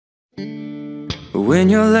when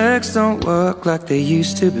your legs don't work like they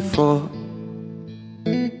used to before,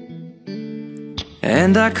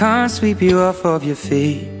 and I can't sweep you off of your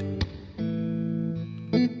feet.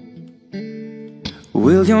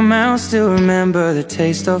 Will your mouth still remember the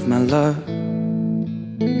taste of my love?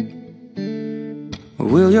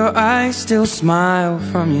 Will your eyes still smile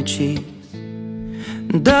from your cheeks?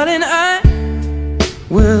 Darling, I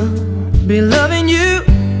will be loving you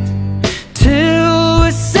till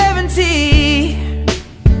we're 70.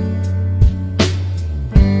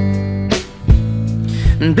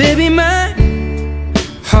 And baby, my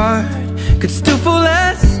heart could still fall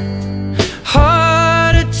as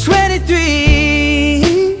hard at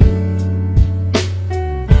 23.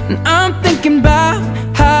 And I'm thinking about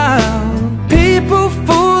how people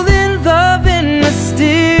fall in love in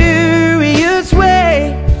mysterious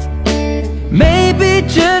ways. Maybe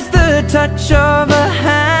just the touch of a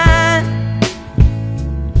hand.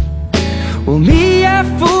 Well, me, I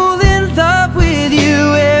fall in love with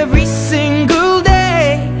you every single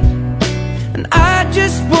day, and I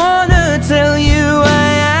just wanna tell you I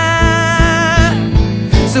am.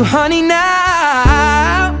 So honey,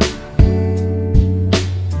 now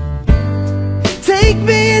take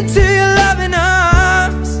me into your loving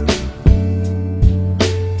arms.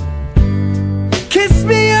 Kiss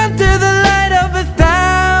me under the light of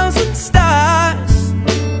 1,000 stars.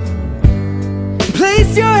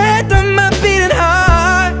 Place your head on my beating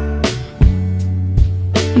heart.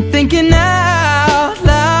 I'm thinking out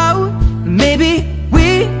loud, maybe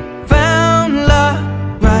we found love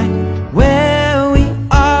right where we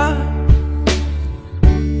are.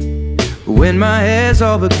 When my hair's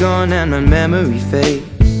all but gone and my memory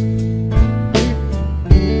fades,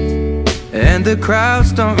 and the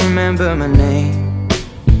crowds don't remember my name,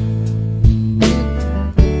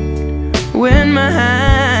 when my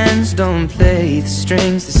hands don't play the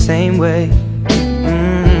strings the same way,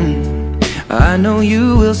 I know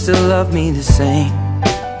you will still love me the same.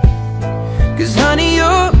 'Cause honey,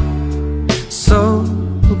 your soul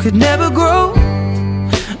could never grow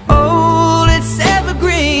old, it's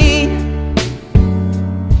evergreen.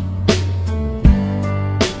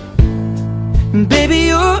 And baby,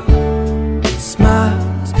 your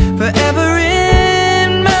smile's forever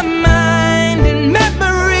in my mind and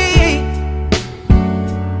memory.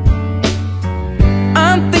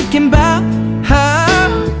 I'm thinking about how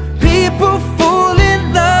people fall in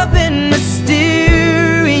love in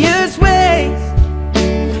mysterious ways,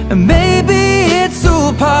 and maybe it's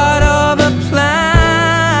all part of a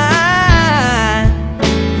plan.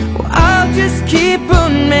 Well, I'll just keep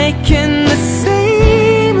on making the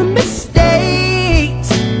same mistakes,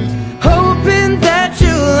 hoping that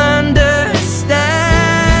you'll understand.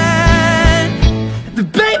 But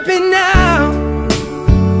baby, now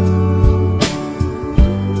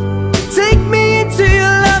take me into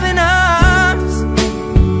your loving arms.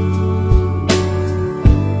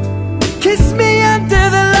 Kiss me under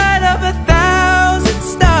the light of 1,000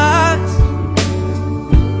 stars.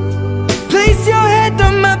 Place your head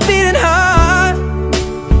on my beating heart.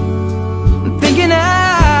 I'm thinking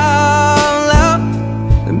out loud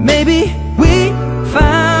that maybe we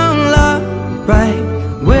found love right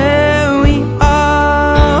where we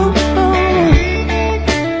are.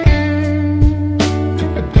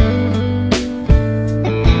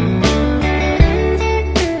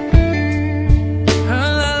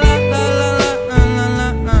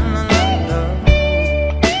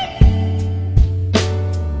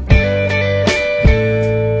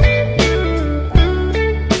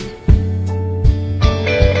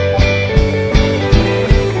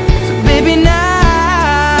 So baby,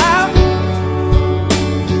 now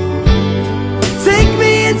take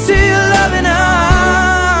me into your loving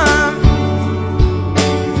arms.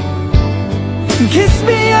 Kiss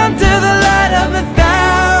me under the light of 1,000